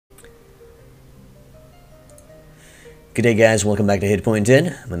Good day, guys. Welcome back to Hitpoint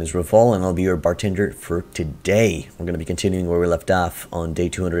In. My name is Rafal, and I'll be your bartender for today. We're going to be continuing where we left off on day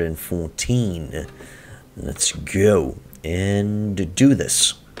 214. Let's go and do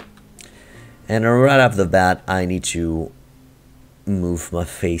this. And right off the bat, I need to move my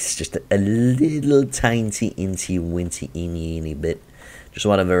face just a little tiny, inty bit. Just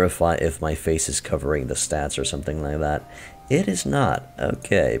want to verify if my face is covering the stats or something like that. It is not.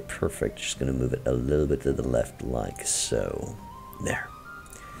 Okay, perfect. Just going to move it a little bit to the left like so. There.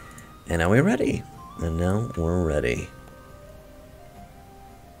 And now we're ready. And now we're ready.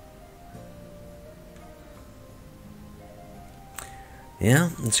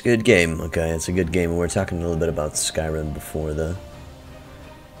 Yeah, it's a good game. Okay, it's a good game. We were talking a little bit about Skyrim before the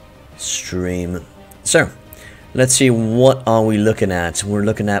stream. So, let's see, what are we looking at? We're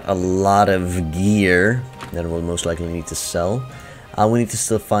looking at a lot of gear that we'll most likely need to sell. We need to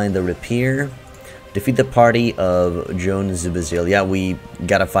still find the rapier. Defeat the party of Joan Zibazil. Yeah, we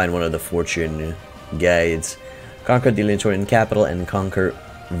gotta find one of the fortune guides. Conquer the Lintorian capital and conquer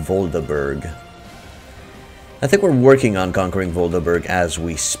Voldeberg. I think we're working on conquering Voldeberg as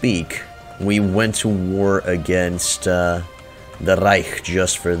we speak. We went to war against the Reich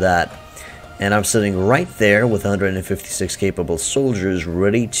just for that. And I'm sitting right there with 156 capable soldiers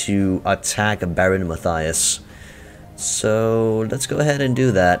ready to attack Baron Matthias. So let's go ahead and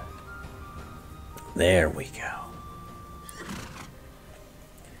do that. There we go.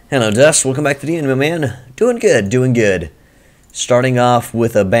 Hello, Dust. Welcome back to the end, my man. Doing good, doing good. Starting off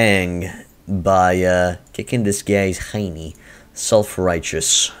with a bang by kicking this guy's hiney.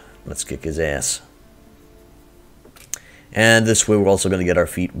 Self-righteous. Let's kick his ass. And this way we're also going to get our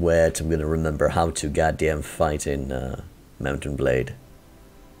feet wet. I'm going to remember how to goddamn fight in Mountain Blade.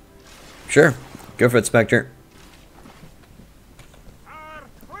 Sure. Go for it, Spectre.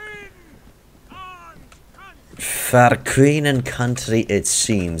 Far Queen and country, it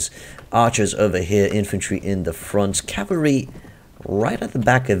seems. Archers over here, infantry in the front, cavalry right at the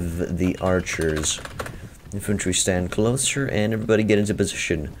back of the archers. Infantry stand closer, and everybody get into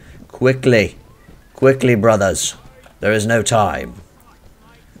position. Quickly. Quickly, brothers. There is no time.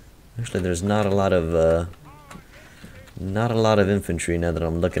 Actually, there's not a lot of infantry now that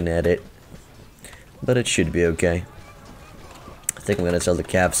I'm looking at it, but it should be okay. I think I'm gonna tell the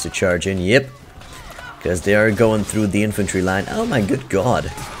Cavs to charge in. Yep, because they are going through the infantry line. Oh my good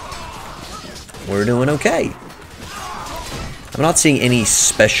God, we're doing okay. I'm not seeing any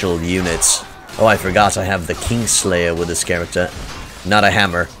special units. Oh, I forgot I have the Kingslayer with this character, not a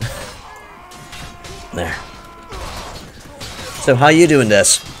hammer. There. So, how you doing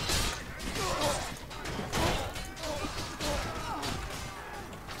this?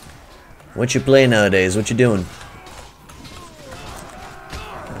 What you playing nowadays? What you doing?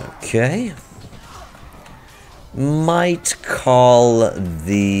 Okay. Might call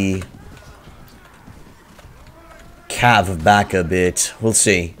the Cav back a bit. We'll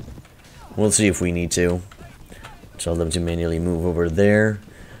see. We'll see if we need to. Tell them to manually move over there.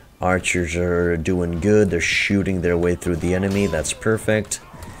 Archers are doing good. They're shooting their way through the enemy. That's perfect.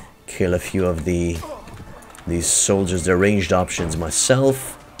 Kill a few of these soldiers. They're ranged options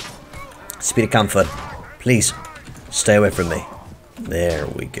myself. Speed of comfort. Please, stay away from me. There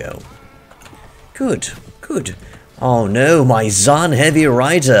we go. Good, good. Oh no, my Zahn Heavy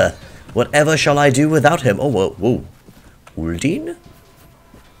Rider. Whatever shall I do without him? Oh, whoa, whoa. Uldin?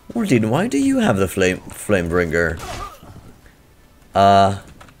 Uldin, why do you have the Flamebringer?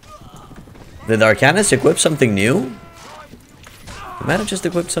 Did Arcanus equip something new? He might have just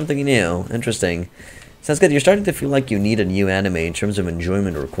equipped something new. Interesting. Sounds good. You're starting to feel like you need a new anime in terms of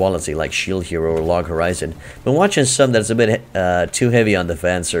enjoyment or quality, like Shield Hero or Log Horizon. Been watching some that's a bit too heavy on the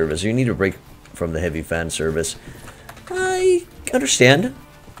fan service. You need a break from the heavy fan service. I understand.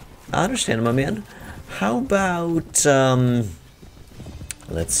 I understand, my man. How about,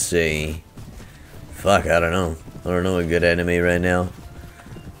 let's see. Fuck, I don't know. I don't know a good anime right now.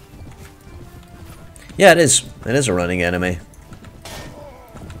 Yeah, it is. It is a running anime.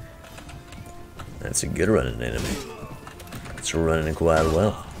 That's a good running anime. It's running quite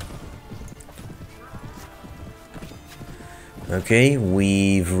well. Okay,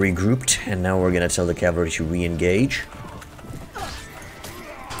 we've regrouped, and now we're gonna tell the cavalry to re-engage.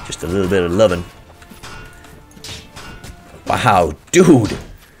 Just a little bit of loving. Wow, dude!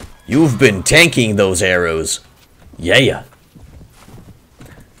 You've been tanking those arrows. Yeah.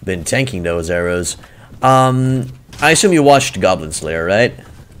 Been tanking those arrows. I assume you watched Goblin Slayer, right?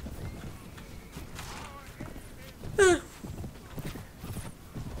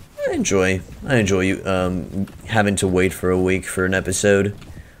 I enjoy you having to wait for a week for an episode.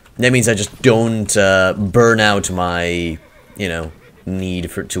 That means I just don't burn out my, you know, need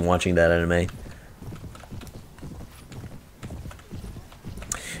to watching that anime.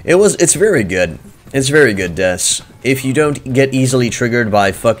 It's very good. It's very good, Des. If you don't get easily triggered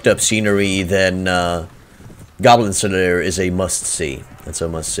by fucked up scenery, then Goblin Slayer is a must-see. That's a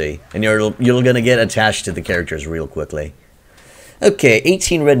must-see. And you're gonna get attached to the characters real quickly. Okay,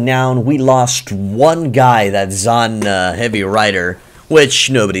 18 renown. We lost one guy, that Zan Heavy Rider, which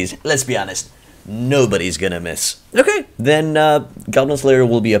let's be honest, nobody's gonna miss. Okay, then Goblin Slayer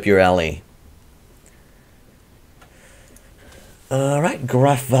will be up your alley. Alright,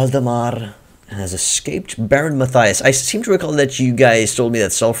 Graf Valdemar has escaped. Baron Matthias. I seem to recall that you guys told me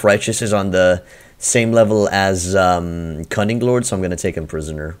that Self-Righteous is on the same level as Cunning Lord, so I'm going to take him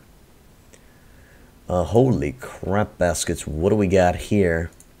prisoner. Holy crap baskets, what do we got here?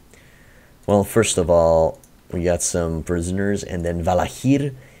 Well, first of all, we got some prisoners, and then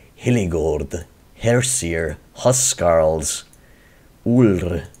Valahir, Hilligord, Hersier, Huskarls,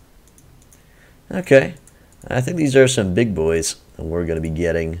 Ulr. Okay. I think these are some big boys that we're going to be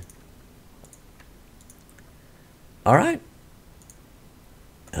getting. Alright.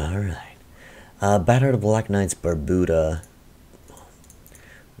 Alright. Battered Black Knight's Barbuda.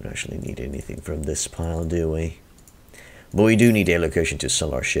 We don't actually need anything from this pile, do we? But we do need a location to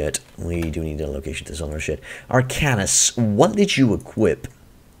sell our shit. Arcanus, what did you equip?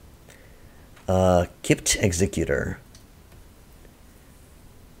 Kipped Executor.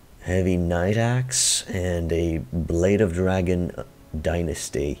 Heavy Night Axe and a Blade of Dragon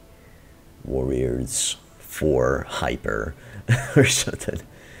Dynasty Warriors for Hyper or something.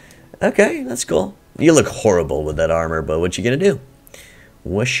 Okay, that's cool. You look horrible with that armor, but what you gonna do?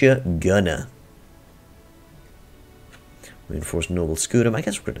 What you gonna? Reinforced Noble Scutum. I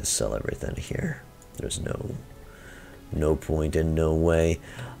guess we're gonna sell everything here. There's no point and no way.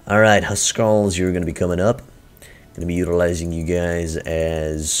 Alright, Huskarls, you're gonna be coming up. Gonna be utilizing you guys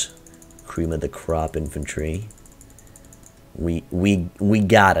as cream of the crop infantry. We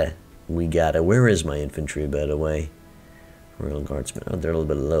gotta. Where is my infantry, by the way? Royal Guardsmen. Oh, they're a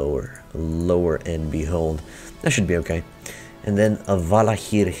little bit lower end. Behold, that should be okay. And then a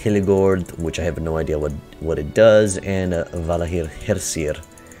Valahir Hilligord, which I have no idea what it does, and a Valahir Hersir,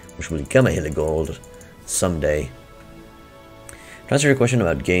 which will become a Hilligord someday. To answer your question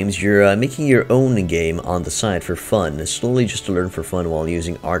about games, you're making your own game on the side for fun, slowly just to learn for fun while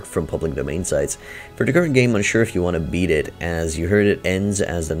using art from public domain sites. For the current game, unsure if you want to beat it, as you heard it ends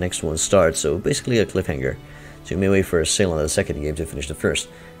as the next one starts, so basically a cliffhanger. So you may wait for a sale on the second game to finish the first.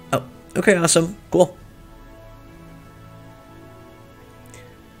 Oh, okay, awesome, cool.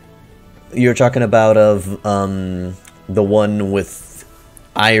 You're talking about the one with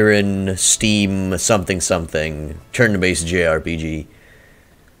Iron, Steam, something, turn-based JRPG.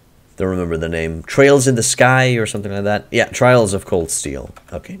 Don't remember the name. Trails in the Sky or something like that. Yeah, Trials of Cold Steel.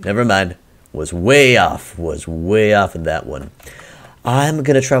 Okay, never mind. Was way off in that one. I'm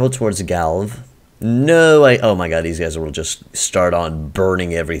gonna travel towards Galv. No, oh my god, these guys will just start on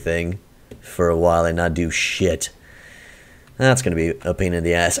burning everything for a while and not do shit. That's gonna be a pain in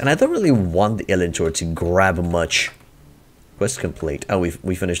the ass. And I don't really want the Elentor to grab much. Quest complete. Oh,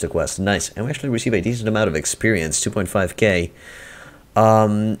 we finished the quest. Nice. And we actually receive a decent amount of experience, 2.5k.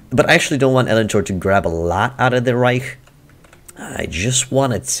 But I actually don't want Elentor to grab a lot out of the Reich. I just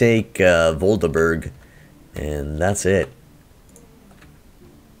want to take Voldeberg, and that's it.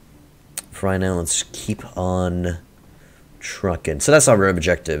 For right now, let's keep on trucking. So that's our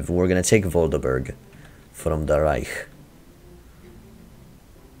objective. We're going to take Voldeberg from the Reich.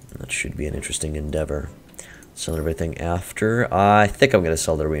 That should be an interesting endeavor. Sell everything after. I think I'm going to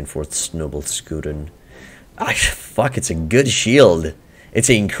sell the Reinforced Noble Scuden. Fuck, it's a good shield. It's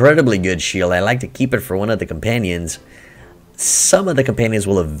an incredibly good shield. I like to keep it for one of the companions. Some of the companions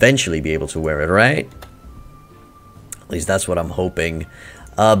will eventually be able to wear it, right? At least that's what I'm hoping.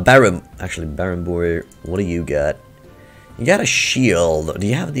 Baron Boy, what do you got? You got a shield. Do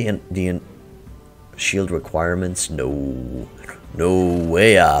you have the shield requirements? No. No,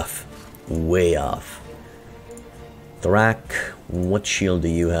 way off. Way off. Thrak, what shield do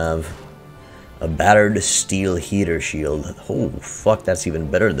you have? A battered steel heater shield. Oh, fuck, that's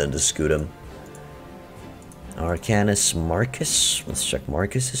even better than the Scutum. Arcanus Marcus. Let's check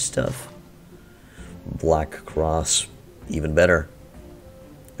Marcus's stuff. Black Cross. Even better.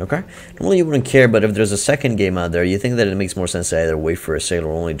 Okay. Normally you wouldn't care, but if there's a second game out there, you think that it makes more sense to either wait for a sale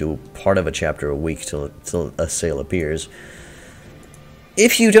or only do part of a chapter a week till a sale appears.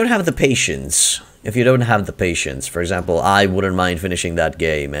 If you don't have the patience... for example, I wouldn't mind finishing that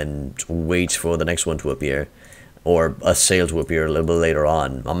game and wait for the next one to appear. or a sale to appear a little bit later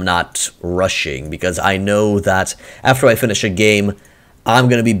on. I'm not rushing, because I know that after I finish a game, I'm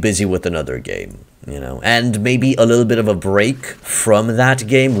going to be busy with another game, you know. And maybe a little bit of a break from that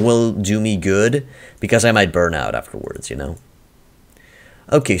game will do me good, because I might burn out afterwards, you know.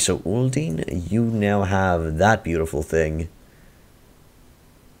 Okay, so Uldine, you now have that beautiful thing.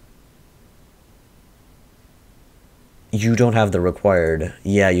 You don't have the required...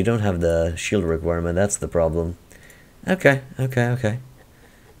 Yeah, you don't have the shield requirement, that's the problem. Okay.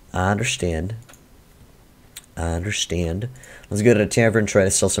 I understand. Let's go to the tavern, try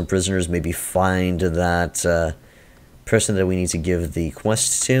to sell some prisoners, maybe find that person that we need to give the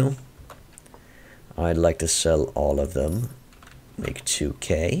quest to. I'd like to sell all of them. Make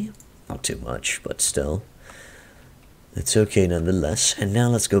 2k. Not too much, but still. It's okay nonetheless. And now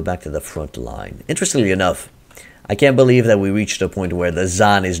let's go back to the front line. Interestingly enough, I can't believe that we reached a point where the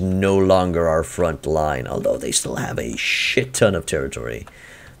Zan is no longer our front line, although they still have a shit ton of territory.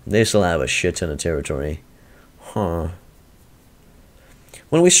 Huh.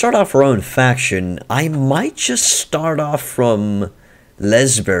 When we start off our own faction, I might just start off from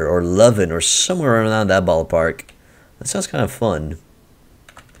Lesber or Lovin or somewhere around that ballpark. That sounds kind of fun.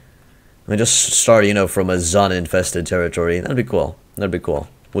 I just start, you know, from a Zan-infested territory. That'd be cool.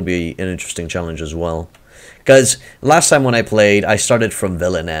 Would be an interesting challenge as well. Because last time when I played, I started from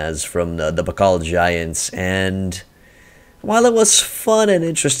Villenaz, from the Bakal Giants, and while it was fun and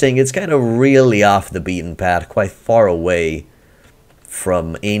interesting, it's kind of really off the beaten path, quite far away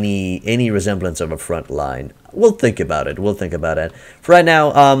from any resemblance of a front line. We'll think about it. For right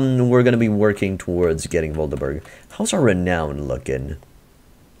now, we're going to be working towards getting Voldeberg. How's our renown looking?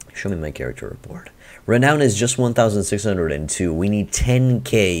 Show me my character report. Renown is just 1,602. We need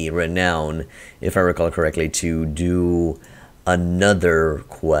 10k renown, if I recall correctly, to do another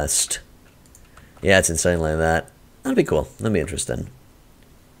quest. Yeah, it's insane like that. That'd be cool. That'd be interesting.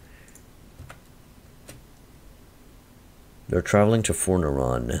 They're traveling to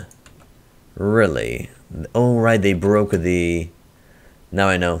Forneron. Really? Oh, right, they broke the... Now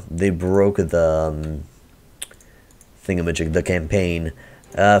I know. They broke the thingamajig, the campaign.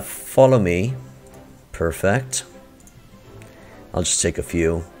 Follow me. Perfect. I'll just take a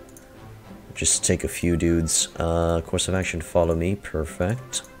few. Dudes. Course of action, follow me.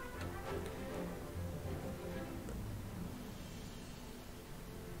 Perfect.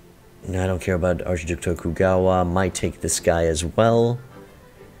 I don't care about Archduke Tokugawa. Might take this guy as well.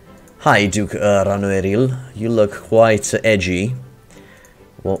 Hi, Duke Ranoeril. You look quite edgy.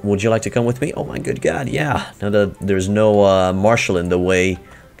 Well, would you like to come with me? Oh my good god, yeah. Now that there's no marshal in the way, I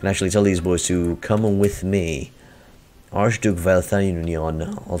can actually tell these boys to come with me. Archduke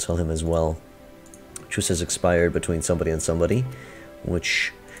Valthanion, I'll tell him as well. Truce has expired between somebody and somebody.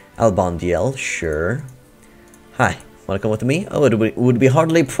 Which, Albondiel, sure. Hi, wanna come with me? Oh, it would be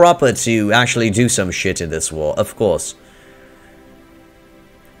hardly proper to actually do some shit in this war, of course.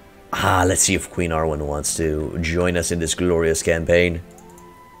 Let's see if Queen Arwen wants to join us in this glorious campaign.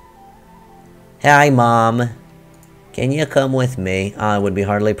 Hi, Mom. Can you come with me? It would be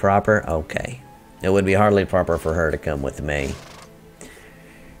hardly proper? Okay. It would be hardly proper for her to come with me.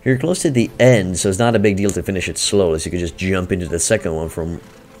 You're close to the end, so it's not a big deal to finish it slowly, so you could just jump into the second one from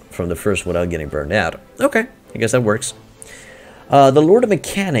the first without getting burned out. Okay, I guess that works. The Lord of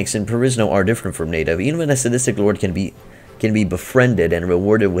Mechanics in Perisno are different from native. Even a sadistic lord can be befriended and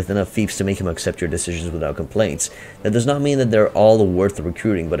rewarded with enough fiefs to make him accept your decisions without complaints. That does not mean that they're all worth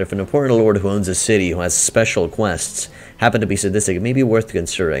recruiting, but if an important lord who owns a city who has special quests happen to be sadistic, it may be worth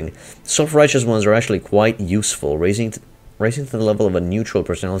considering. Self-righteous ones are actually quite useful, raising to the level of a neutral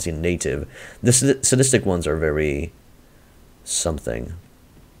personality native. The sadistic ones are very something.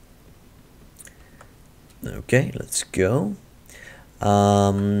 Okay, let's go.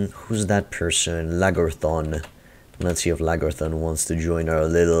 Who's that person? Lagerthon. Let's see if Lagerthon wants to join our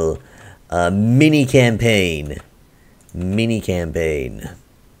little mini campaign.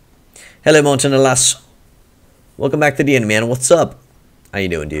 Hello, Mountain Alas. Welcome back to the end, man. What's up? How you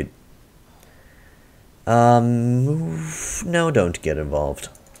doing, dude? No, don't get involved.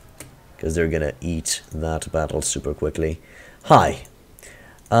 Because they're gonna eat that battle super quickly. Hi.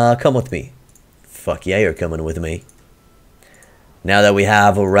 Come with me. Fuck yeah, you're coming with me. Now that we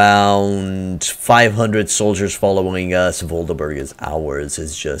have around 500 soldiers following us, Voldeberg is ours.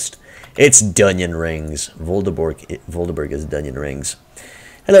 It's just, it's Dunyan Rings. Voldeberg is Dunyan Rings.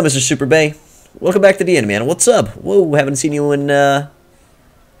 Hello, Mr. Super Bay. Welcome back to the end, man. What's up? Whoa, haven't seen you in,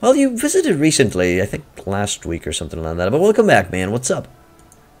 well, you visited recently. I think last week or something like that. But welcome back, man. What's up?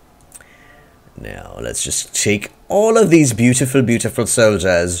 Now, let's just take all of these beautiful, beautiful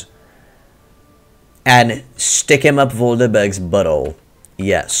soldiers and stick him up Voldeberg's butthole.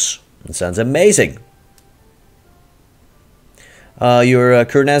 Yes, it sounds amazing. You're a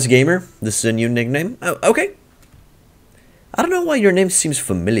Kurnaz Gamer. This is a new nickname. Oh, okay. I don't know why your name seems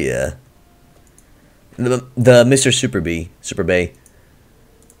familiar. The Mr. Super Bay.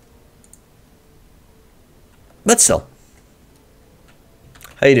 But still.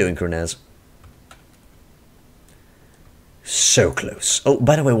 How you doing, Kurnaz? So close. Oh,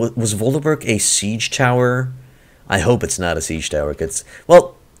 by the way, was Voldeberg a siege tower? I hope it's not a siege tower. Cause,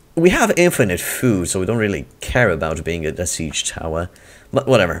 well, we have infinite food, so we don't really care about being a siege tower. But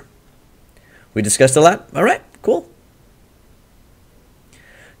whatever. We discussed a lot. Alright, cool.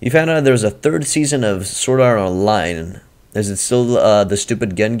 You found out there's a third season of Sword Art Online. Is it still the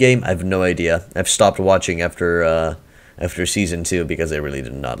stupid gun game? I have no idea. I've stopped watching after season 2 because I really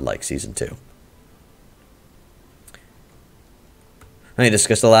did not like season 2. I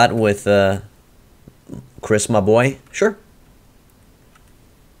discussed a lot with Chris, my boy. Sure.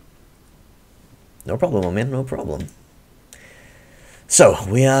 No problem, my man. No problem. So,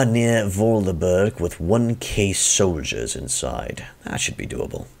 we are near Voldeberg with 1k soldiers inside. That should be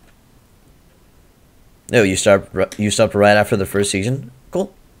doable. No, you stopped right after the first season?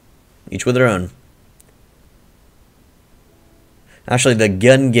 Cool. Each with their own. Actually, the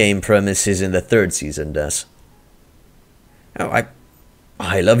gun game premise is in the third season, Des. Oh,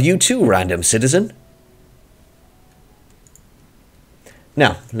 I love you too, random citizen.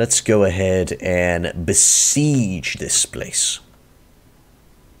 Now, let's go ahead and besiege this place.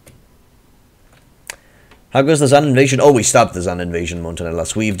 How goes the Zan invasion? Oh, we stopped the Zan invasion,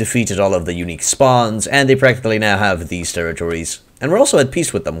 Montanellas. We've defeated all of the unique spawns, and they practically now have these territories. And we're also at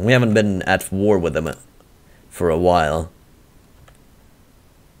peace with them. We haven't been at war with them for a while.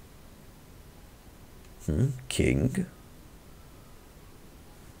 King?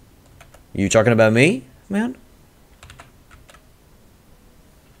 You talking about me, man?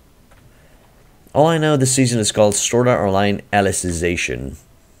 All I know this season is called Sword Art Online Ellicization.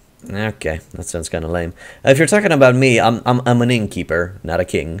 Okay, that sounds kind of lame. If you're talking about me, I'm an innkeeper, not a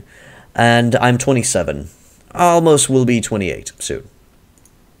king, and I'm 27. Almost will be 28 soon.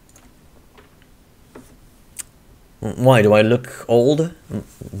 Why do I look old?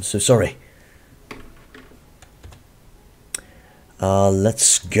 I'm so sorry.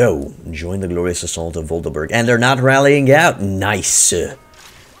 Let's go. Join the glorious assault of Voldeberg. And they're not rallying out. Nice.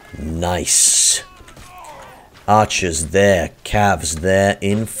 Nice. Archers there. Calves there.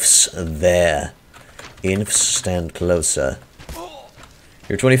 Infs there. Infs stand closer.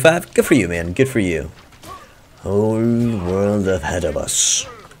 You're 25? Good for you, man. Good for you. Whole world ahead of us.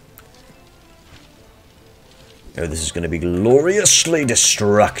 Oh, this is going to be gloriously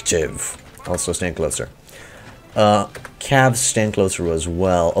destructive. Also, stand closer. Calves stand closer as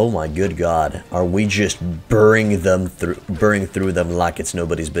well. Oh my good god. Are we just burning through them like it's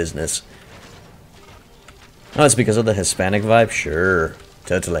nobody's business? Oh, it's because of the Hispanic vibe? Sure.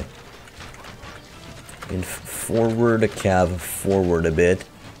 Totally. And forward a cav, forward a bit.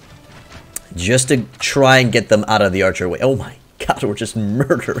 Just to try and get them out of the archer way. Oh my god, we're just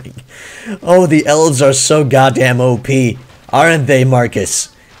murdering. Oh, the elves are so goddamn OP. Aren't they,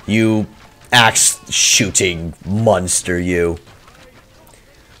 Marcus? You axe-shooting monster, you.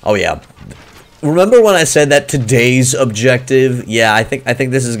 Oh yeah. Remember when I said that today's objective? Yeah, I think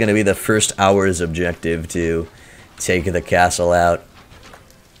this is gonna be the first hour's objective to take the castle out.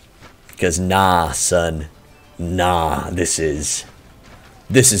 Because nah, son. Nah, this is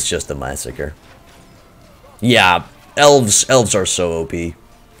just a massacre. Yeah, elves are so OP in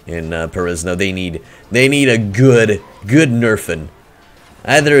Perisno. They need a good nerfing.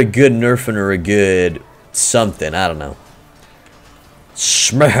 Either a good nerfing or a good something, I don't know.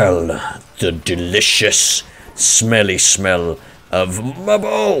 Smell the delicious, smelly smell of my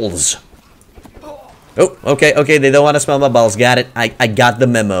balls. Oh, okay, they don't want to smell my balls. Got it. I got the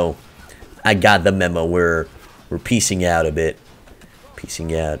memo. I got the memo. We're piecing out a bit.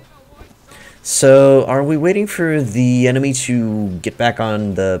 Piecing out. So, are we waiting for the enemy to get back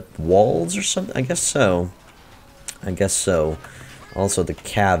on the walls or something? I guess so. I guess so. Also, the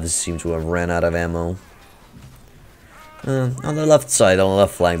calves seem to have ran out of ammo. On the left side, on the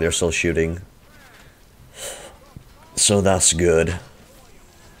left flank, they're still shooting. So that's good.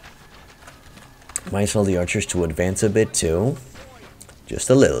 Might tell the archers to advance a bit too. Just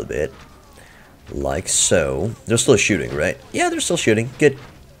a little bit. Like so. They're still shooting, right? Yeah, they're still shooting. Good.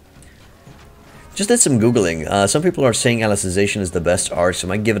 Just did some Googling. Some people are saying Ellicization is the best art, so I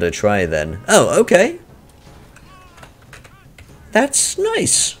might give it a try then. Oh, okay. That's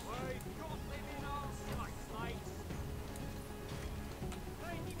nice.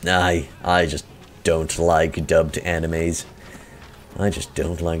 I just don't like dubbed animes. I just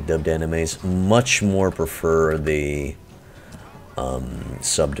don't like dubbed animes. Much more prefer the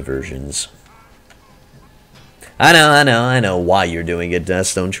subbed versions. I know why you're doing it, Des.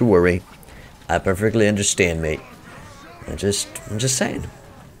 Don't you worry. I perfectly understand, mate. I'm just saying.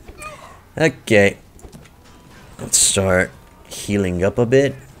 Okay. Let's start healing up a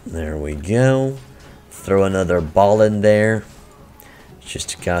bit. There we go. Throw another ball in there. Just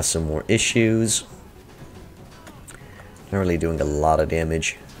to cause some more issues. Not really doing a lot of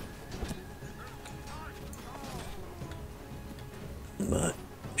damage. But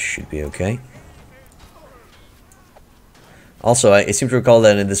should be okay. Also, I seem to recall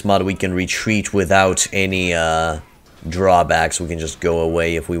that in this mod we can retreat without any drawbacks. We can just go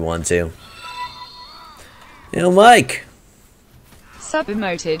away if we want to. Mike!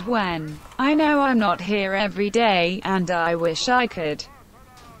 Sub-emoted when. I know I'm not here every day, and I wish I could.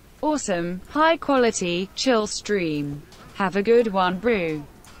 Awesome, high quality, chill stream. Have a good one, brew.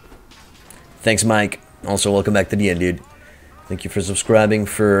 Thanks, Mike. Also, welcome back to the end, dude. Thank you for subscribing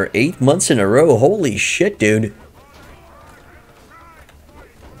for 8 months in a row. Holy shit, dude.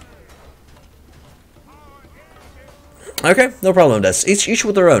 Okay, no problem, Des. Each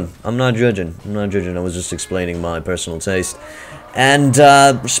with their own. I'm not judging. I was just explaining my personal taste. And,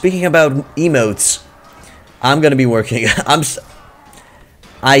 speaking about emotes, I'm gonna be working...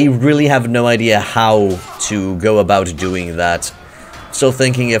 I really have no idea how to go about doing that. Still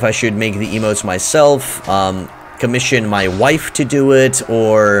thinking if I should make the emotes myself, commission my wife to do it,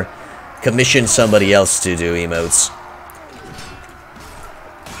 or commission somebody else to do emotes.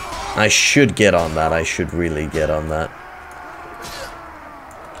 I should get on that. I should really get on that.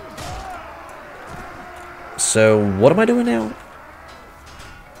 So, what am I doing now?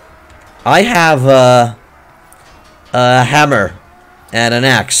 I have a hammer and an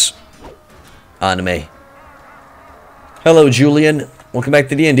axe on me. Hello, Julian. Welcome back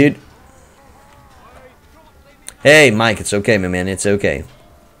to the end, dude. Hey, Mike, it's okay, my man. It's okay.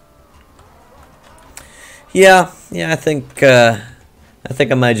 Yeah, I think I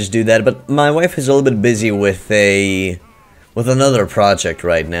might just do that. But my wife is a little bit busy with another project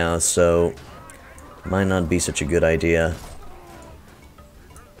right now, so might not be such a good idea.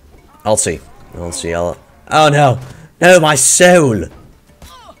 I'll see. Oh no, no, my soul.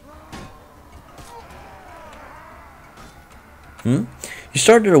 You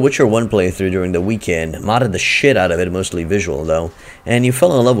started a Witcher 1 playthrough during the weekend, modded the shit out of it, mostly visual though, and you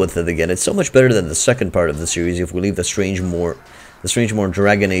fell in love with it again. It's so much better than the second part of the series if we leave the strange more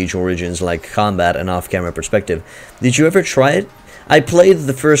Dragon Age origins like combat and off-camera perspective. Did you ever try it? I played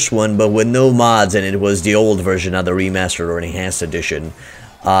the first one, but with no mods, and it was the old version, not the remastered or enhanced edition.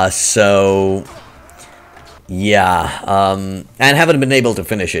 So yeah, and haven't been able to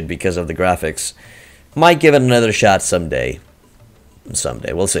finish it because of the graphics. Might give it another shot someday.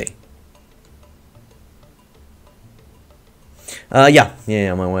 Someday, we'll see. Yeah,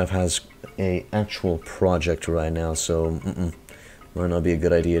 my wife has a actual project right now, so might not be a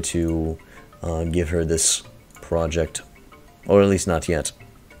good idea to give her this project, or at least not yet.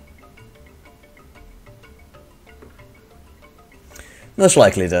 Most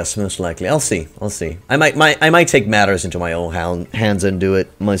likely, Des. Most likely. I'll see. I might take matters into my own hands and do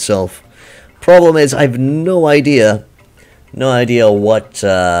it myself. Problem is, I have no idea what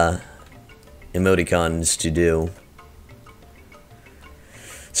emoticons to do.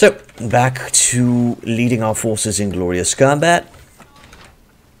 So, back to leading our forces in glorious combat.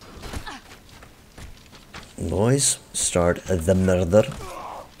 Boys, start the murder.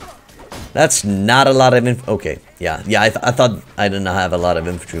 That's not a lot of okay, yeah, I thought I didn't have a lot of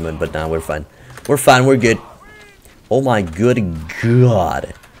infantrymen, but now we're fine. We're good. Oh my good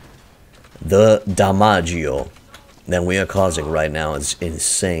god. The damaggio that we are causing right now is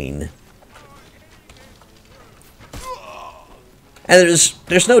insane. And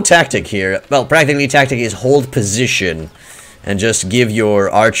there's no tactic here. Well, practically tactic is hold position and just give your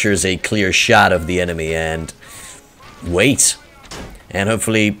archers a clear shot of the enemy and wait. And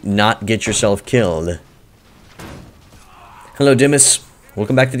hopefully not get yourself killed. Hello, Dimas.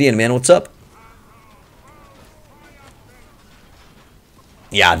 Welcome back to the end, man. What's up?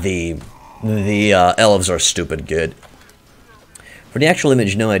 Yeah, the elves are stupid good. For the actual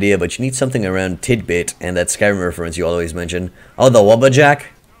image, no idea, but you need something around Tidbit and that Skyrim reference you always mention. Oh, the Wobbajack?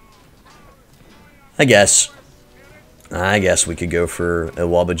 I guess we could go for a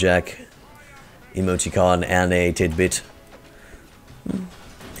Wobbajack emoticon and a Tidbit.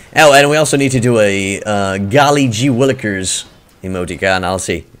 Oh, and we also need to do a Golly G. Willikers emoticon. I'll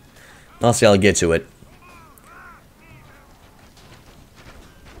see. I'll get to it.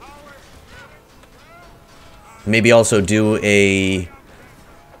 Maybe also do a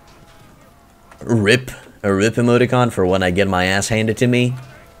rip emoticon for when I get my ass handed to me.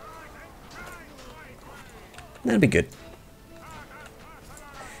 That'd be good.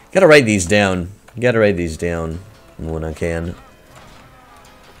 Gotta write these down. Gotta write these down when I can.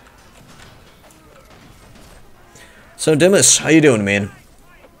 So, Dimas, how you doing, man?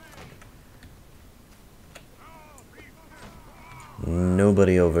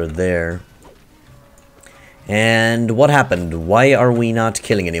 Nobody over there. And what happened? Why are we not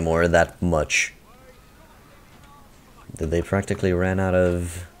killing anymore that much? Did they practically ran out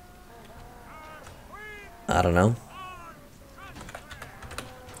of... I don't know.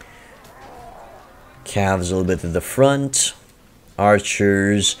 Calves a little bit to the front.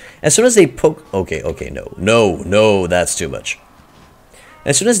 Archers. As soon as they poke... Okay, no, that's too much.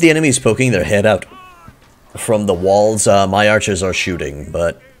 As soon as the enemy is poking their head out from the walls, my archers are shooting,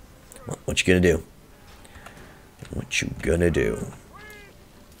 but... What you gonna do? What you gonna do?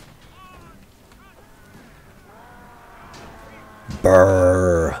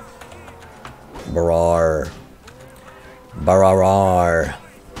 Brrr. Brar. Bararar.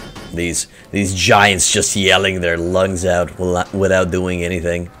 These giants just yelling their lungs out without doing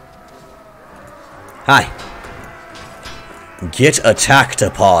anything. Hi. Get attacked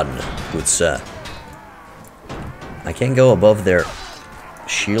upon, good sir. I can't go above their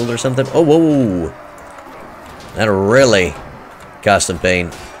shield or something. Oh, whoa. That really caused some pain.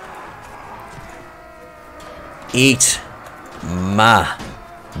 Eat my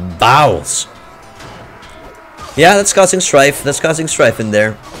bowels. Yeah, that's causing strife. That's causing strife in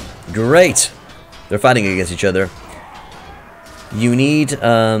there. Great. They're fighting against each other. You need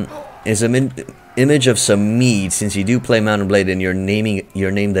is an image of some mead, since you do play Mountain Blade and you're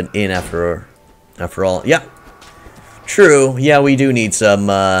named an inn after all. Yeah. True. Yeah, we do need some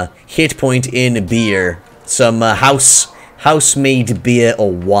hit point in beer. Some house-made beer or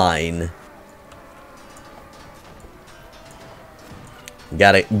wine.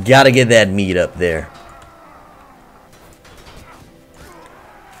 Gotta get that meat up there.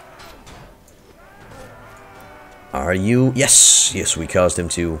 Are you? Yes, we caused him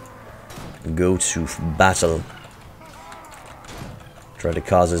to go to battle. Try to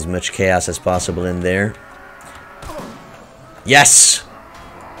cause as much chaos as possible in there. Yes!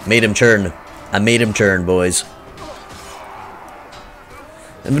 Made him turn. I made him turn, boys.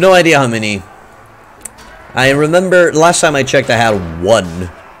 I have no idea how many. I remember last time I checked I had 1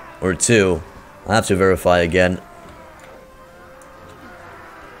 or 2. I'll have to verify again.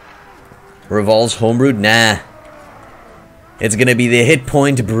 Revolves homebrewed? Nah. It's gonna be the hit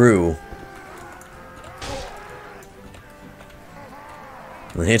point brew.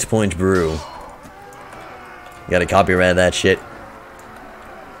 The hit point brew. Gotta copyright that shit.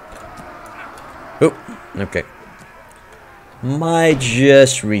 Oh, okay. Might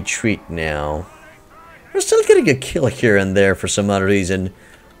just retreat now. We're still getting a kill here and there for some odd reason.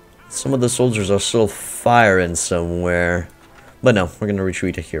 Some of the soldiers are still firing somewhere. But no, we're gonna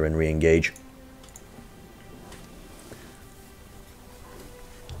retreat here and re-engage.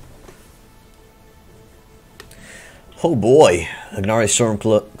 Oh boy, Agnari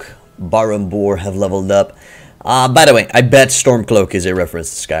Stormcloak, Barambor have leveled up. By the way, I bet Stormcloak is a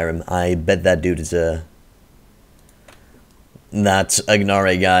reference to Skyrim. I bet that dude is a... That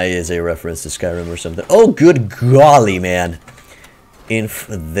Agnari guy is a reference to Skyrim or something. Oh, good golly, man. Inf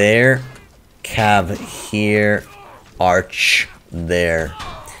there, Cav here, Arch there.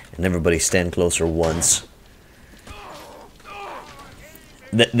 And everybody stand closer once.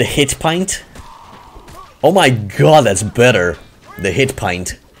 The hit pint? Oh my god, that's better. The hit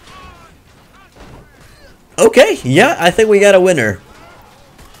pint. Okay, yeah, I think we got a winner.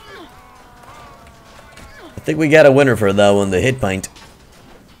 I think we got a winner for that one, the hit pint.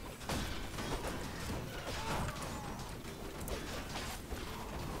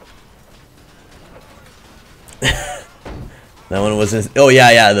 That one wasn't... Oh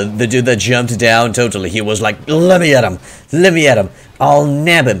yeah, the dude that jumped down, totally. He was like, let me at him. Let me at him. I'll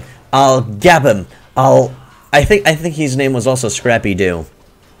nab him. I'll gab him. I think his name was also Scrappy Doo.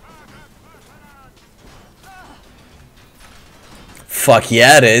 Fuck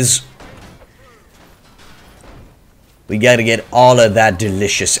yeah, it is. We gotta get all of that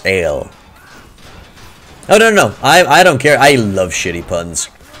delicious ale. Oh, no. I don't care. I love shitty puns.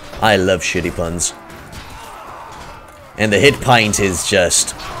 I love shitty puns. And the hit pint is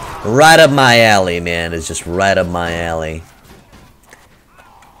just right up my alley, man. It's just right up my alley.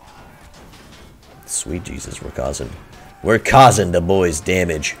 Sweet Jesus, we're causing the boys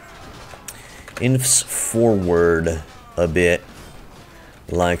damage. Infs forward a bit.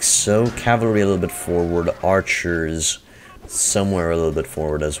 Like so. Cavalry a little bit forward. Archers somewhere a little bit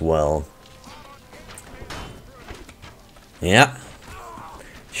forward as well. Yeah.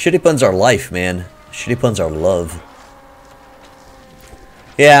 Shitty puns are life, man. Shitty puns are love.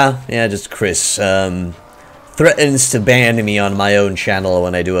 Yeah, just Chris threatens to ban me on my own channel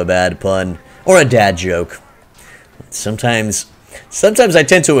when I do a bad pun or a dad joke. Sometimes I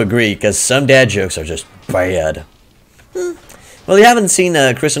tend to agree, because some dad jokes are just bad. Well, you haven't seen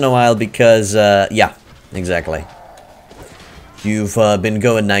Chris in a while because, yeah, exactly. You've been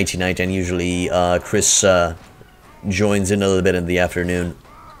going nighty-night, and usually Chris joins in a little bit in the afternoon.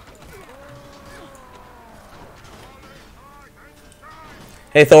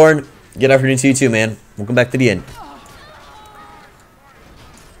 Hey, Thorn. Good afternoon to you too, man. Welcome back to the inn.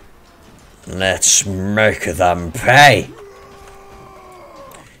 Let's make them pay.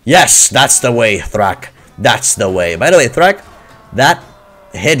 Yes, that's the way, Thrak. That's the way. By the way, Thrak, that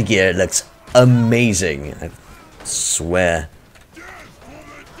headgear looks amazing. I swear.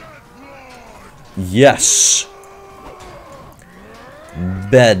 Yes.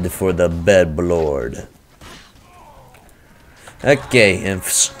 Bed for the bed lord. Okay,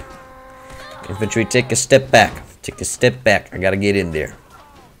 imps. Infantry, take a step back. Take a step back. I gotta get in there.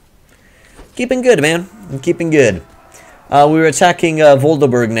 Keeping good, man. I'm keeping good. We're attacking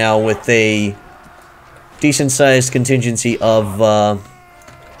Voldeberg now with a decent-sized contingency of...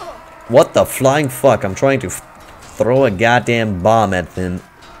 what the flying fuck? I'm trying to throw a goddamn bomb at them.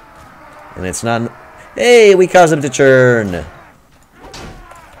 And it's not... Hey, we caused him to turn.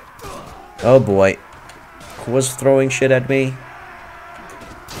 Oh boy. Was throwing shit at me.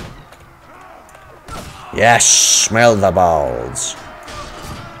 Yes, smell the balls.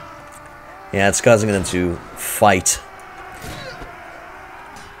 Yeah, it's causing them to fight.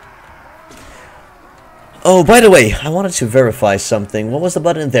 Oh, by the way, I wanted to verify something. What was the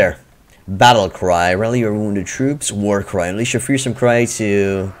button there? Battle cry. Rally your wounded troops. War cry. Unleash your fearsome cry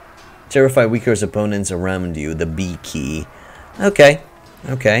to terrify weaker opponents around you. The B key. Okay.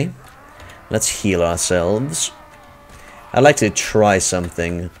 Okay. Let's heal ourselves. I'd like to try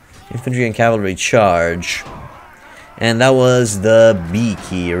something. Infantry and cavalry charge. And that was the B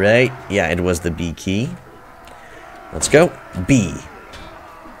key, right? Yeah, it was the B key. Let's go. B.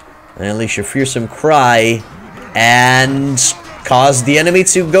 And unleash your fearsome cry. And cause the enemy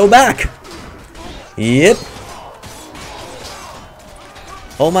to go back. Yep.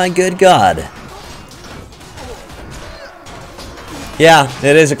 Oh my good god. Yeah,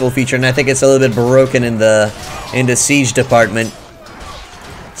 it is a cool feature, and I think it's a little bit broken in the siege department.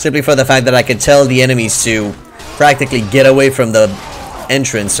 Simply for the fact that I could tell the enemies to practically get away from the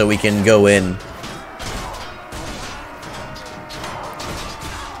entrance so we can go in.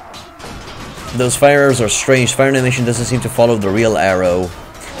 Those fire arrows are strange. Fire animation doesn't seem to follow the real arrow.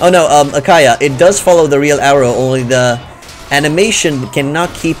 Oh no, Akaya, it does follow the real arrow, only the animation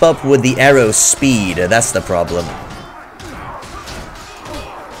cannot keep up with the arrow's speed. That's the problem.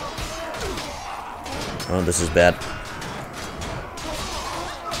 Oh, this is bad.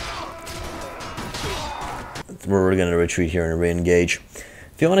 We're gonna retreat here and re-engage.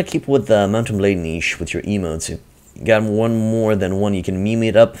 If you want to keep with the Mountain Blade niche with your emotes, you got one more than one, you can meme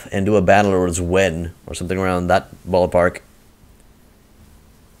it up and do a battle or when, or something around that ballpark.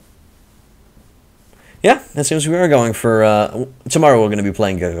 Yeah, that seems we are going for, tomorrow we're going to be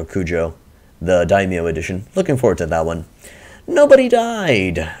playing Gakujo, the Daimyo edition. Looking forward to that one. Nobody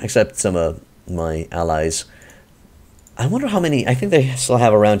died, except some of my allies. I wonder how many, I think they still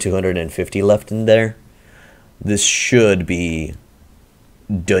have around 250 left in there. This should be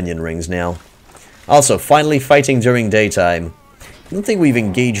Dunyan rings now. Also, finally fighting during daytime. I don't think we've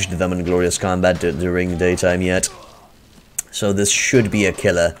engaged them in glorious combat during daytime yet. So this should be a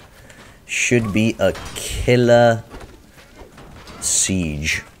killer. Should be a killer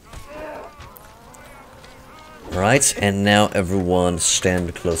siege. Alright, and now everyone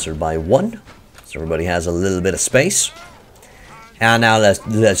stand closer by one. So everybody has a little bit of space. And now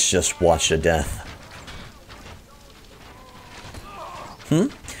let's just watch the death.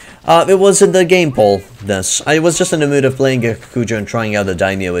 It was in the game poll, this. I was just in the mood of playing Gakujo and trying out the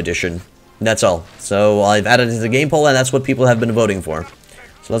Daimyo edition. That's all. So I've added it to the game poll, and that's what people have been voting for.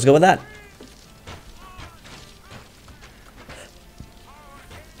 So let's go with that.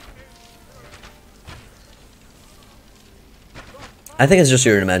 I think it's just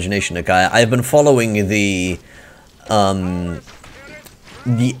your imagination, Nakai. I've been following the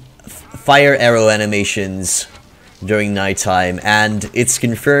fire arrow animations during nighttime, and it's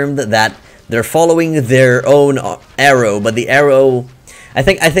confirmed that they're following their own arrow, but the arrow, I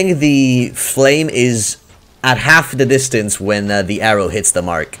think the flame is at half the distance when the arrow hits the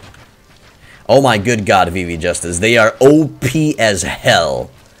mark. Oh my good god, VV Justice. They are OP as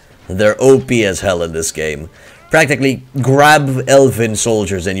hell. They're OP as hell in this game. Practically grab elven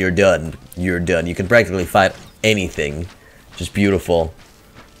soldiers and you're done. You're done. You can practically fight anything. Just beautiful.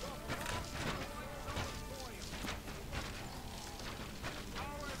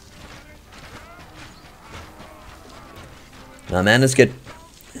 Oh man, that's good.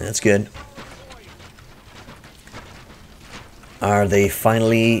 That's good. Are they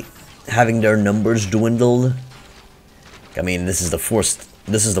finally having their numbers dwindled? I mean, this is the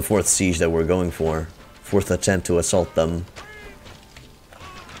fourth siege that we're going for. Fourth attempt to assault them.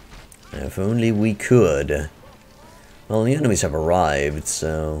 If only we could. Well, the enemies have arrived,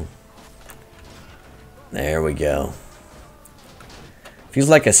 so there we go. Feels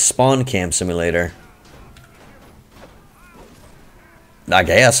like a spawn camp simulator. I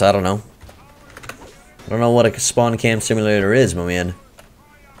guess, I don't know. I don't know what a spawn camp simulator is, my man.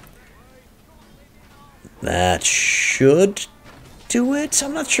 That should do it?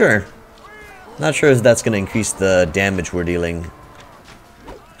 I'm not sure. Not sure if that's going to increase the damage we're dealing.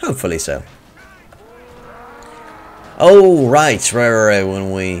 Hopefully so. Oh, right.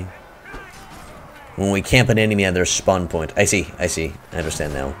 When we camp an enemy at their spawn point. I see. I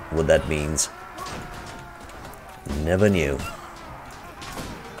understand now what that means. Never knew.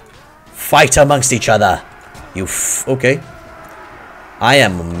 Fight amongst each other. Okay. I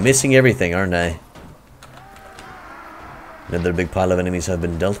am missing everything, aren't I? Another big pile of enemies have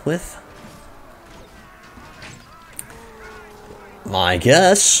been dealt with. I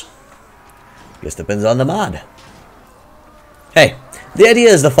guess depends on the mod. Hey, the idea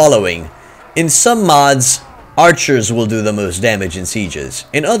is the following. In some mods, archers will do the most damage in sieges.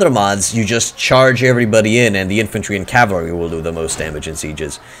 In other mods, you just charge everybody in and the infantry and cavalry will do the most damage in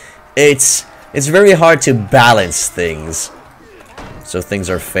sieges. It's very hard to balance things, so things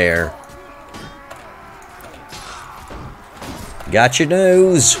are fair. Got your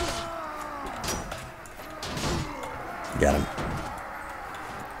nose. Got him.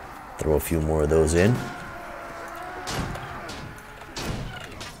 Throw a few more of those in.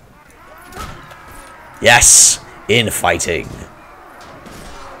 Yes! Infighting.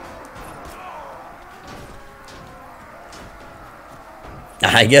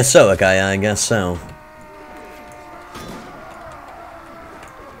 I guess so, okay, I guess so.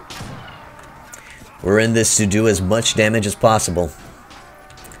 We're in this to do as much damage as possible.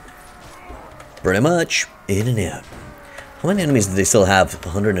 Pretty much. In and out. How many enemies do they still have?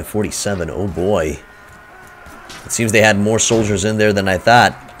 147. Oh boy. It seems they had more soldiers in there than I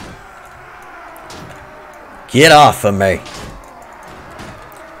thought. Get off of me.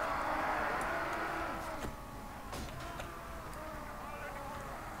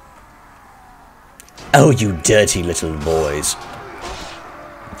 Oh, you dirty little boys.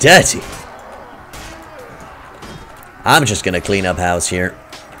 Dirty. I'm just gonna clean up house here.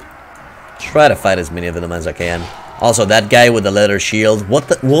 Try to fight as many of them as I can. Also, that guy with the leather shield,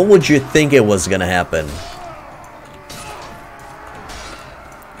 what would you think it was gonna happen?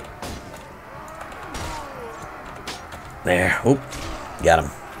 There. Oop. Got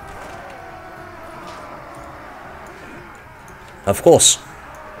him. Of course.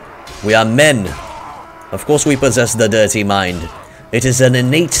 We are men. Of course we possess the dirty mind. It is an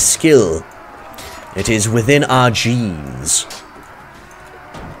innate skill. It is within our genes.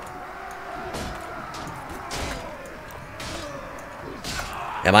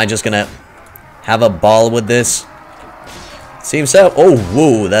 Am I just gonna have a ball with this? Seems so. Oh,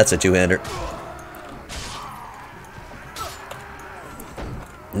 whoa, that's a two-hander.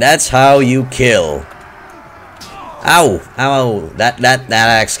 That's how you kill. Ow, ow, that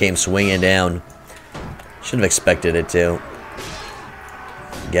axe came swinging down. Should have expected it to.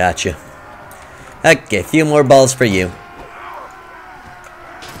 Gotcha. Okay, a few more balls for you.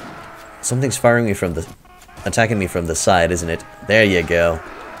 Something's firing me from the... attacking me from the side, isn't it? There you go.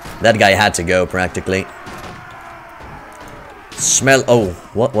 That guy had to go, practically. Smell... oh,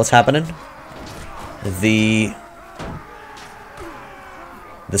 what's happening? The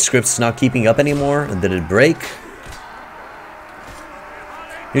script's not keeping up anymore? Did it break?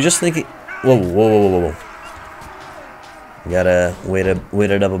 You're just thinking... whoa, whoa, whoa, whoa, whoa. Gotta wait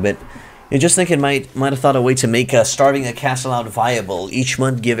it up a bit. You're just thinking might have thought a way to make starving a castle out viable. Each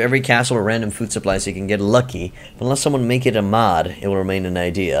month give every castle a random food supply so you can get lucky. But unless someone make it a mod, it will remain an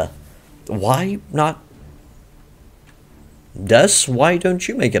idea. Why not? Why don't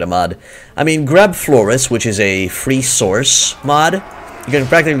you make it a mod? I mean, grab Florus, which is a free source mod. You can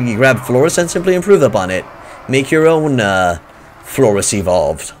practically grab Florus and simply improve upon it. Make your own Florus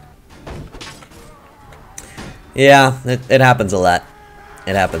evolved. Yeah, it happens a lot.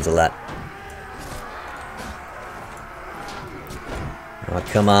 It happens a lot. Oh,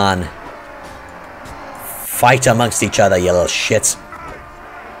 come on. Fight amongst each other, you little shits.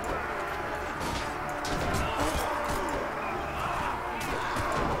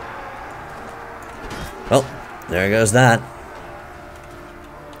 Well, there goes that.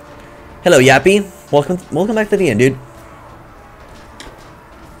 Hello, Yappy. Welcome back to the end, dude.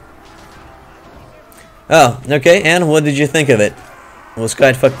 Oh, okay, and what did you think of it? It was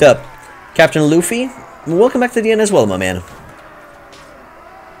quite fucked up. Captain Luffy, welcome back to the end as well, my man.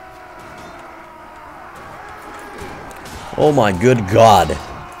 Oh my good god.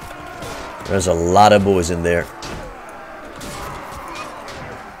 There's a lot of boys in there.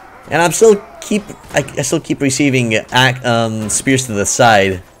 And I still keep receiving spears to the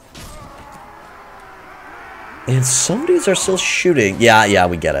side. And some dudes are still shooting. Yeah,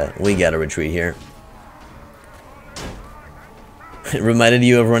 we gotta retreat here. It reminded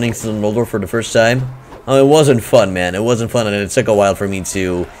you of running through Noldor for the first time? Oh, it wasn't fun, man. It wasn't fun, and it took a while for me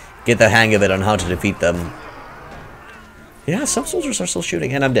to get the hang of it on how to defeat them. Yeah, some soldiers are still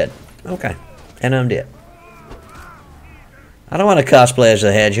shooting, and I'm dead. Okay. And I'm dead. I don't want to cosplay as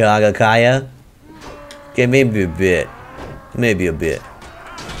a hedgehog, Akaya. Okay, maybe a bit. Maybe a bit.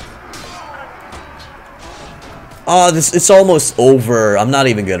 Oh, it's almost over. I'm not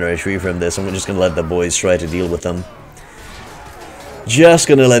even gonna retreat from this. I'm just gonna let the boys try to deal with them. Just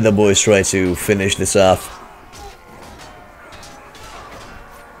gonna let the boys try to finish this off.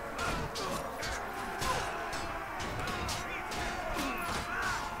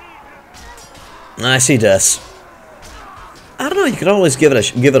 I see this. I don't know. You could always give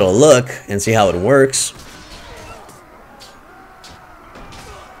it a look and see how it works.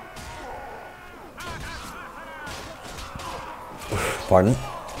 Pardon.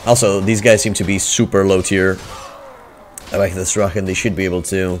 Also, these guys seem to be super low tier. I like this rock, and they should be able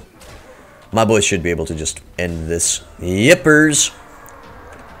to. My boys should be able to just end this. Yippers.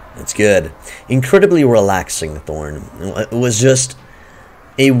 That's good. Incredibly relaxing, Thorn. It was just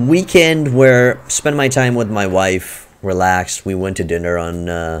a weekend where I spent my time with my wife, relaxed. We went to dinner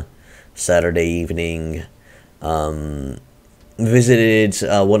on Saturday evening. Visited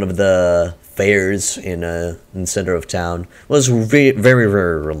one of the fairs in the center of town. It was very, very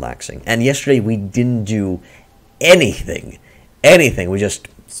relaxing. And yesterday we didn't do anything. We just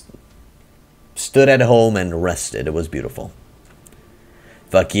stood at home and rested. It was beautiful.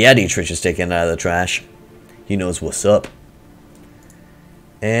 Fuck yeah, Dietrich is taken out of the trash. He knows what's up.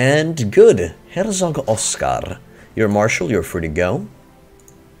 And good. Herzog Oscar. You're Marshal, you're free to go.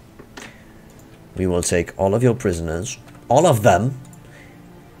 We will take all of your prisoners. All of them.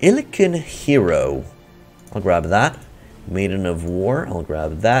 Illican Hero. I'll grab that. Maiden of War. I'll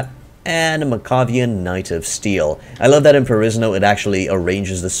grab that. And a Macavian Knight of Steel. I love that in Perisno it actually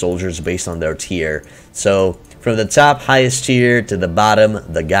arranges the soldiers based on their tier. So, from the top highest tier to the bottom,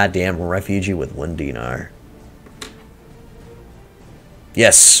 the goddamn refugee with 1 dinar.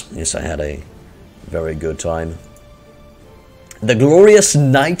 Yes, I had a very good time. The glorious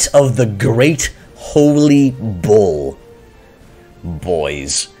Knight of the Great Holy Bull.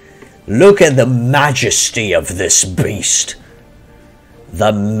 Boys, look at the majesty of this beast.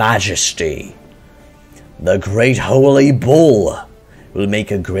 The majesty. The Great Holy Bull will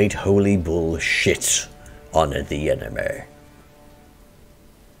make a Great Holy Bull shit on the enemy.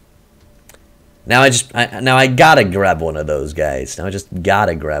 Now I gotta grab one of those guys. Let's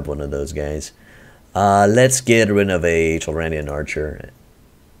get rid of a Tolranian archer.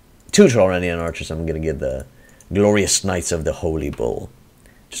 2 Tolranian archers. I'm gonna get the glorious Knights of the Holy Bull.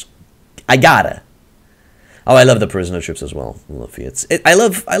 I gotta. Oh, I love the prisoner troops as well.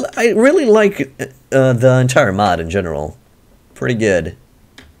 I really like the entire mod in general. Pretty good.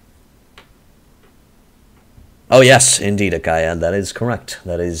 Oh yes, indeed, Akaya, that is correct.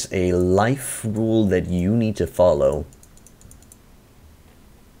 That is a life rule that you need to follow.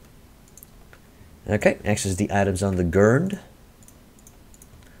 Okay, access the items on the gurn.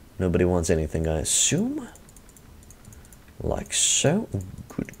 Nobody wants anything, I assume. Like so.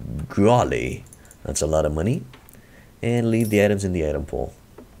 Good golly. That's a lot of money. And leave the items in the item pool.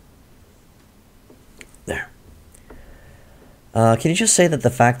 There. Can you just say that the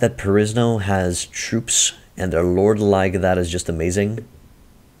fact that Perisno has troops and their lord like that is just amazing?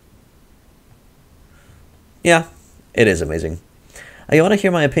 Yeah, it is amazing. You want to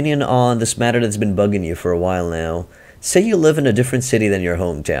hear my opinion on this matter that's been bugging you for a while now? Say you live in a different city than your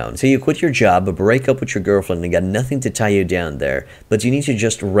hometown. Say you quit your job, break up with your girlfriend, and got nothing to tie you down there, but you need to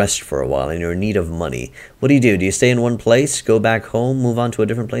just rest for a while and you're in need of money. What do? Do you stay in one place, go back home, move on to a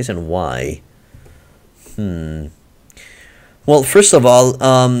different place, and why? Well, first of all,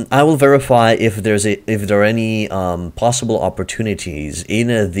 I will verify if there are any possible opportunities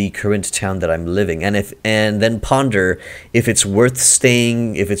in the current town that I'm living, and then ponder if it's worth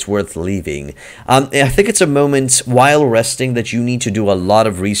staying, if it's worth leaving. I think it's a moment while resting that you need to do a lot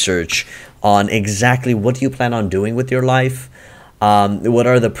of research on exactly what you plan on doing with your life. What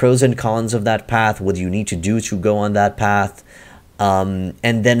are the pros and cons of that path? What do you need to do to go on that path? And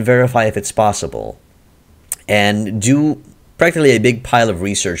then verify if it's possible. And do practically a big pile of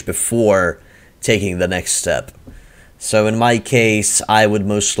research before taking the next step. So in my case, I would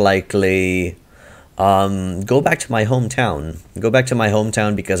most likely go back to my hometown. Go back to my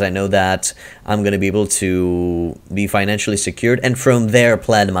hometown because I know that I'm going to be able to be financially secured, and from there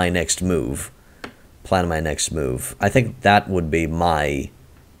plan my next move. I think that would be my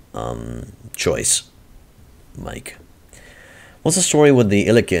choice, Mike. What's the story with the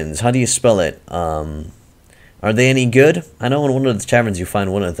Illicans? How do you spell it? Are they any good? I know in one of the taverns you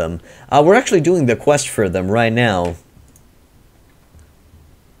find one of them. We're actually doing the quest for them right now.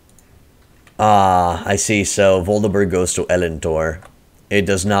 I see. So Voldeberg goes to Elentor. It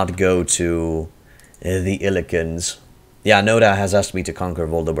does not go to the Illicans. Yeah, Noda has asked me to conquer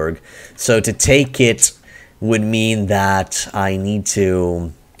Voldeberg. So to take it would mean that I need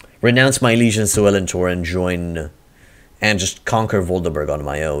to renounce my allegiance to Elentor and join and just conquer Voldeberg on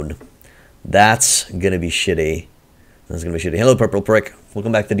my own. That's gonna be shitty. That's gonna be shitty. Hello, Purple Prick.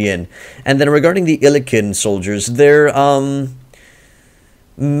 Welcome back to the inn. And then regarding the Illican soldiers, they're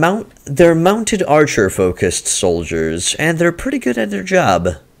mounted archer-focused soldiers, and they're pretty good at their job.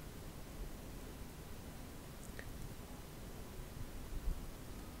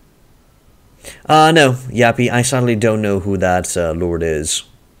 No, Yappy, I sadly don't know who that lord is.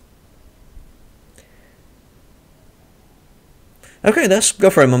 Okay, let's go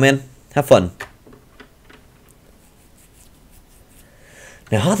for it, my man. Have fun.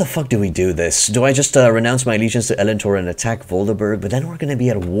 Now, how the fuck do we do this? Do I just renounce my allegiance to Elentor and attack Voldeberg? But then we're going to be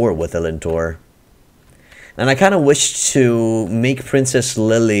at war with Elentor. And I kind of wish to make Princess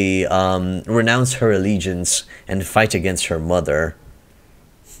Lily renounce her allegiance and fight against her mother.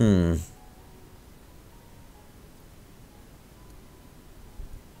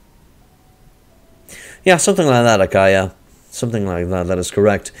 Yeah, something like that, Akaya. Something like that, that is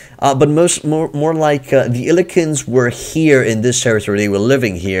correct. But more like the Illicans were here in this territory, they were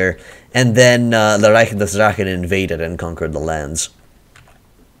living here, and then the Reich des Drachen invaded and conquered the lands.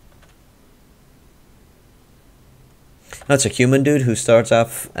 That's a human dude who starts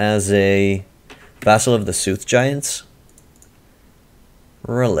off as a vassal of the Sooth Giants?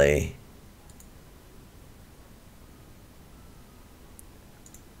 Really?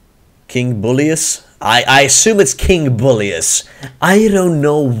 King Bullius? I assume it's King Bullius. I don't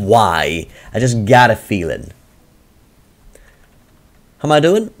know why. I just got a feeling. How am I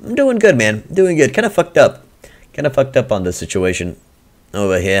doing? I'm doing good, man. Doing good. Kind of fucked up. Kind of fucked up on this situation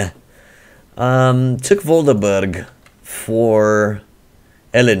over here. Took Voldeberg for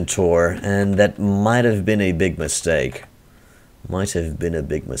Elentor, and that might have been a big mistake. Might have been a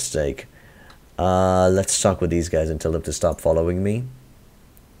big mistake. Let's talk with these guys and tell them to stop following me.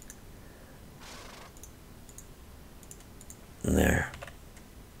 There.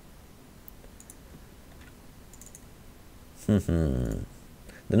 Did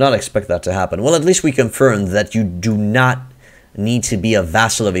not expect that to happen. Well, at least we confirmed that you do not need to be a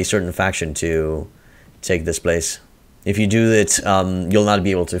vassal of a certain faction to take this place. If you do it, you'll not be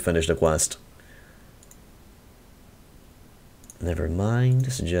able to finish the quest. Never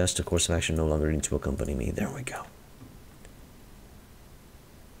mind. Suggest a course of action no longer need to accompany me. There we go.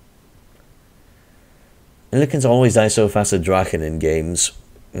 Illicans always die so fast at Drachen in games.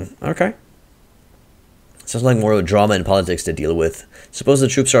 Okay. Sounds like more of drama and politics to deal with. Suppose the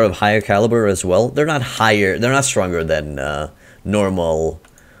troops are of higher caliber as well? They're not higher, they're not stronger than normal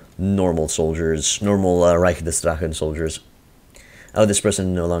soldiers. Normal Reich des Drachen soldiers. Oh, this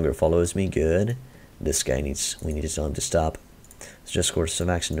person no longer follows me. Good. This guy we need to tell him to stop. Suggest course of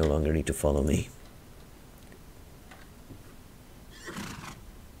action no longer need to follow me.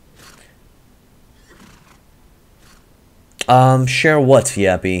 Share what,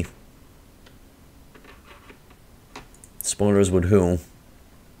 Yappy? Spoilers with who?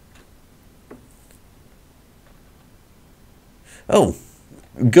 Oh,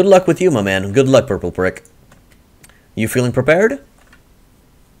 good luck with you, my man. Good luck, Purple Prick. You feeling prepared?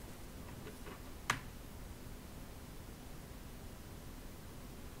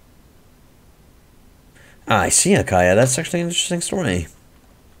 I see, Akaya. That's actually an interesting story.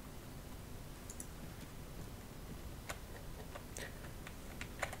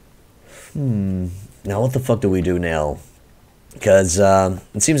 Now what the fuck do we do now? Because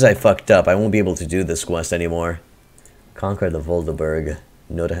it seems I fucked up. I won't be able to do this quest anymore. Conquer the Voldeberg.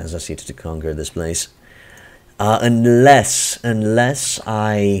 Noda has us to conquer this place. Unless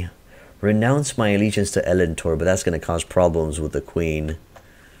I renounce my allegiance to Elentor, but that's going to cause problems with the Queen.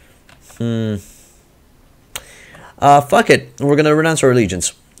 Fuck it. We're going to renounce our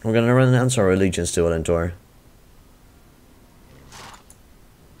allegiance. We're going to renounce our allegiance to Elentor.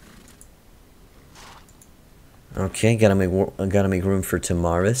 Okay, gotta make room for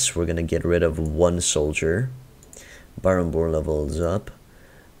Tamaris. We're gonna get rid of one soldier. Barenbor levels up.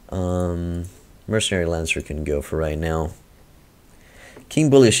 Mercenary Lancer can go for right now. King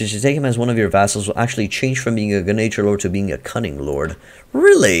Bullish, if you take him as one of your vassals, will actually change from being a good nature lord to being a cunning lord.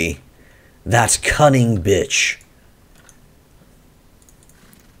 Really? That cunning bitch.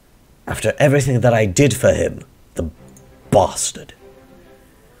 After everything that I did for him. The bastard.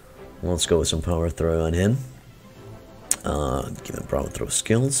 Let's go with some power throw on him. Give him power throw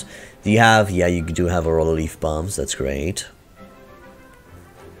skills. Do you have... Yeah, you do have a roll of leaf bombs. That's great.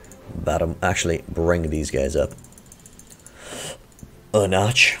 Actually, bring these guys up a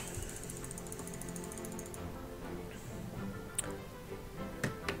notch.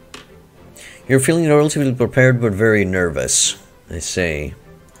 You're feeling relatively prepared but very nervous. I see.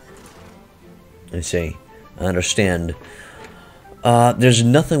 I understand. There's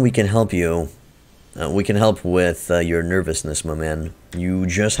nothing we can help you. We can help with your nervousness, my man. You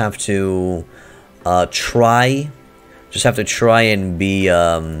just have to try. Just have to try and be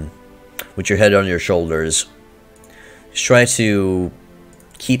with your head on your shoulders. Just try to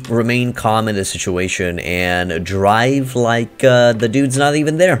remain calm in the situation and drive like the dude's not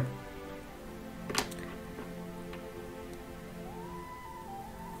even there.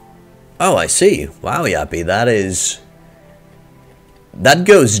 Oh, I see. Wow, Yappy, that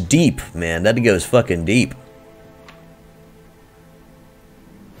goes deep, man. That goes fucking deep.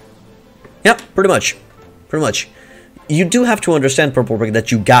 Yep, pretty much. Pretty much. You do have to understand, Purple Brick,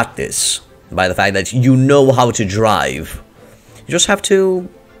 that you got this. By the fact that you know how to drive. You just have to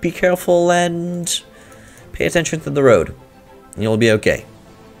be careful and pay attention to the road. And you'll be okay.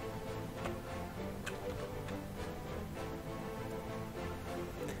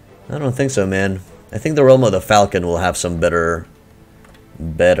 I don't think so, man. I think the realm of the Falcon will have some better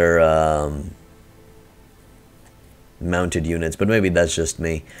mounted units, but maybe that's just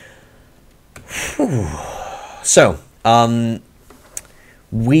me. Whew. So,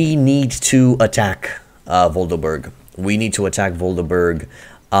 we need to attack Voldeberg. We need to attack Voldeberg.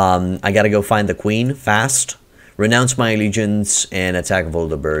 I gotta go find the Queen fast, renounce my allegiance, and attack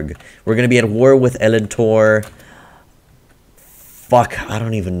Voldeberg. We're gonna be at war with Elentor. Fuck, I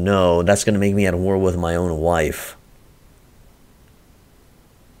don't even know. That's gonna make me at war with my own wife.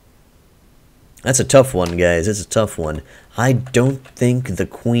 That's a tough one, guys. It's a tough one. I don't think the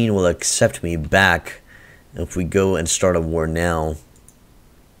Queen will accept me back if we go and start a war now.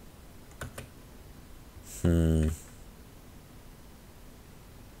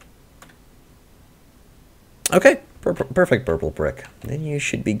 Okay, perfect, Purple Brick. Then you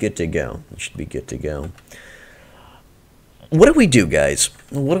should be good to go. You should be good to go. What do we do, guys?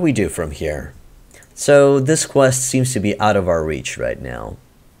 What do we do from here? So, this quest seems to be out of our reach right now.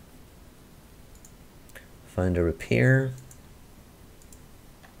 Find a repair.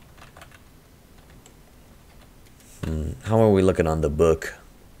 How are we looking on the book?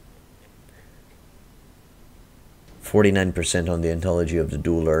 49% on the ontology of the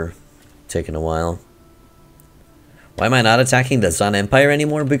dueler. Taking a while. Why am I not attacking the Zan Empire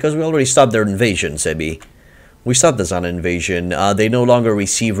anymore? Because we already stopped their invasion, Sebi. We stopped the Zan invasion. They no longer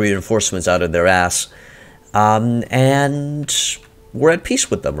receive reinforcements out of their ass. And we're at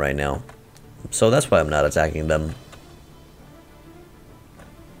peace with them right now. So that's why I'm not attacking them.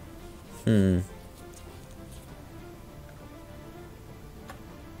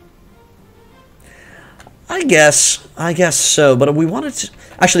 I guess so, but we wanted to...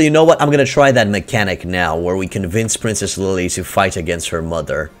 Actually, you know what? I'm gonna try that mechanic now, where we convince Princess Lily to fight against her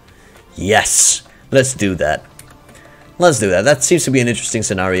mother. Yes! Let's do that. Let's do that. That seems to be an interesting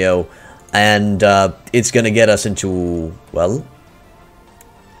scenario, and it's gonna get us into, well,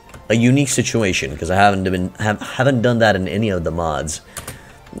 a unique situation, because I haven't done that in any of the mods.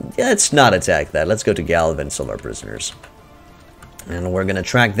 Yeah, let's not attack that. Let's go to Galvan and sell our prisoners. And we're gonna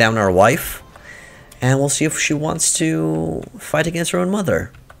track down our wife, and we'll see if she wants to fight against her own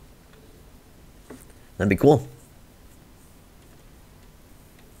mother. That'd be cool.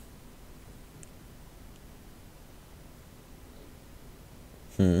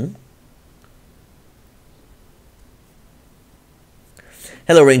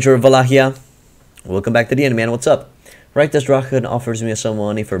 Hello, Ranger of Valahia. Welcome back to the end, man. What's up? Right, this Drachen offers me some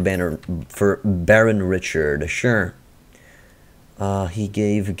money for Baron Richard. Sure. He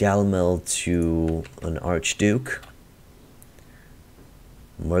gave Galmel to an Archduke.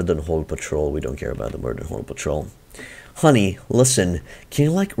 Murdenhold Patrol. We don't care about the Murdenhold Patrol. Honey, listen. Can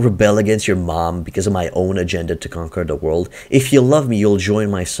you, like, rebel against your mom because of my own agenda to conquer the world? If you love me, you'll join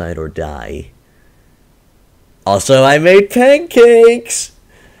my side or die. Also, I made pancakes!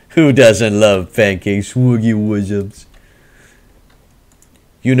 Who doesn't love pancakes? Woogie Wizards.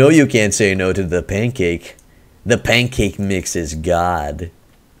 You know you can't say no to the pancake. The pancake mix is God.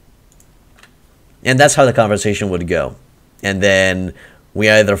 And that's how the conversation would go. And then we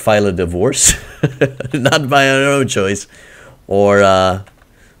either file a divorce, not by our own choice, or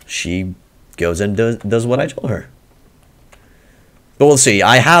she goes and does what I told her. But we'll see.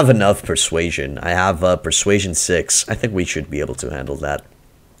 I have enough persuasion. I have persuasion 6. I think we should be able to handle that.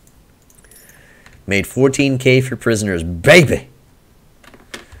 Made 14k for prisoners, baby!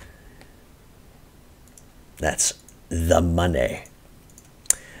 That's the money.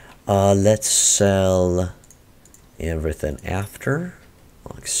 Let's sell everything after,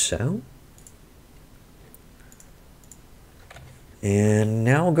 like so. And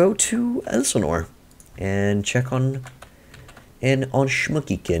now go to Elsinore and check on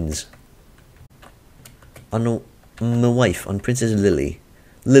Schmuckykins. On my wife, on Princess Lily.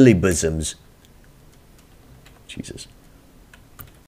 Lily Bosoms. Jesus.